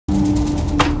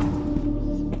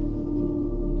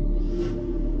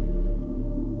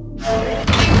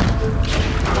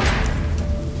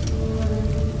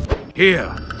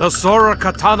Here, the Sora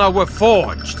katana were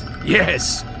forged.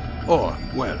 Yes. Or,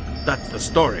 well, that's the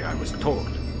story I was told.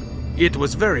 It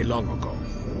was very long ago.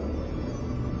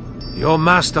 Your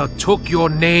master took your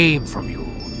name from you.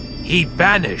 He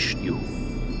banished you.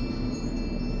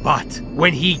 But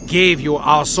when he gave you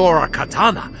our Sora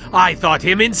katana, I thought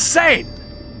him insane.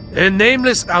 A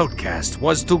nameless outcast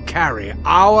was to carry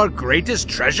our greatest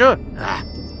treasure?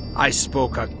 I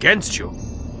spoke against you.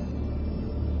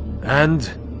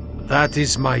 And that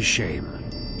is my shame.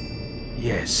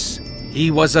 Yes, he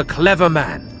was a clever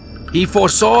man. He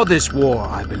foresaw this war,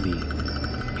 I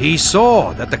believe. He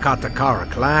saw that the Katakara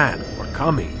clan were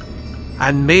coming,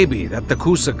 and maybe that the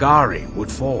Kusagari would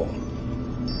fall.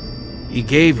 He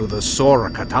gave you the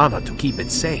Sora katana to keep it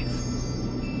safe.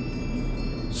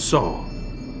 So,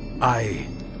 I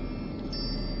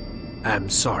am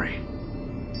sorry.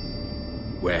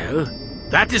 Well,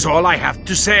 that is all I have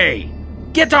to say.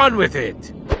 Get on with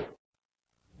it!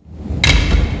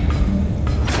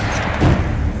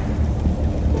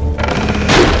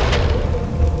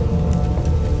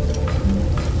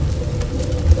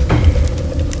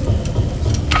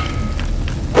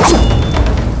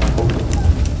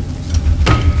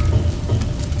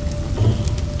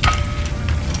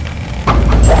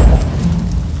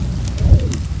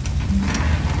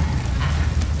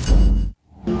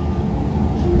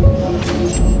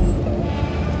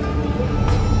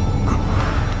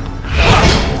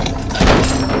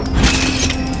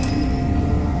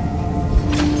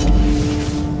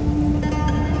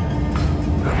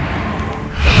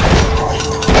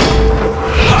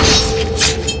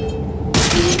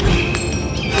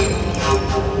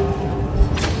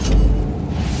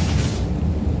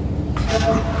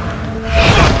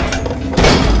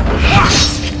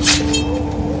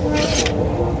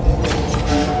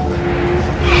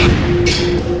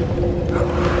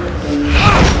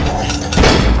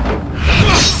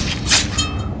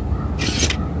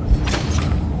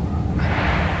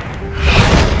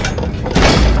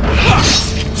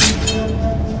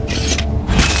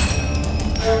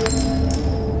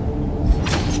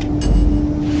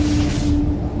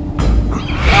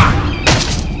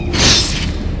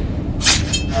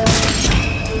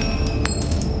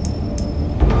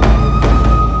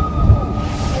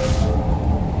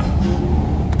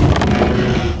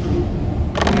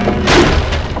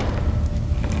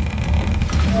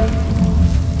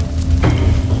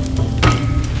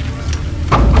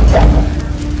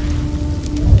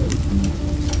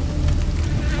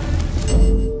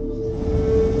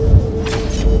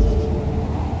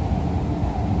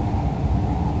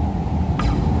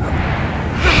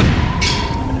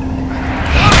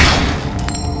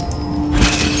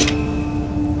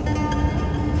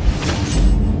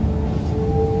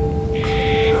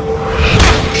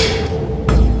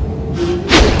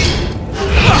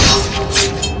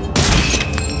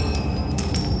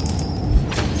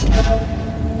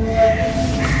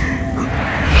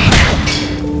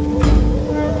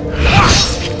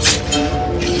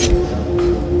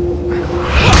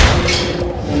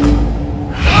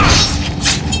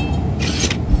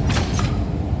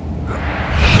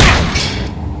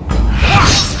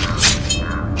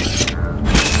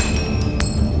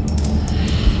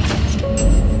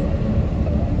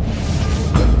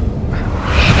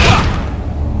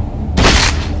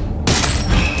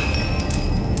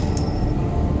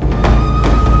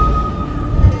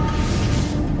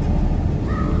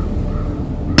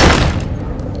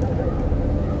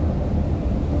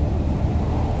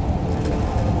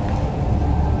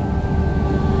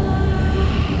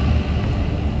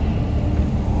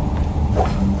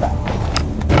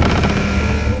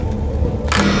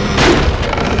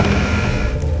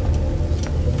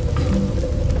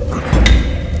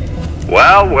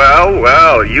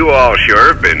 Well, you all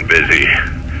sure have been busy.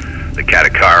 The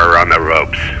Katakara are on the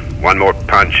ropes. One more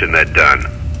punch and they're done.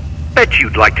 Bet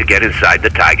you'd like to get inside the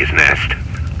tiger's nest.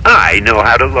 I know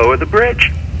how to lower the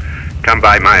bridge. Come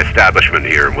by my establishment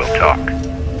here and we'll talk.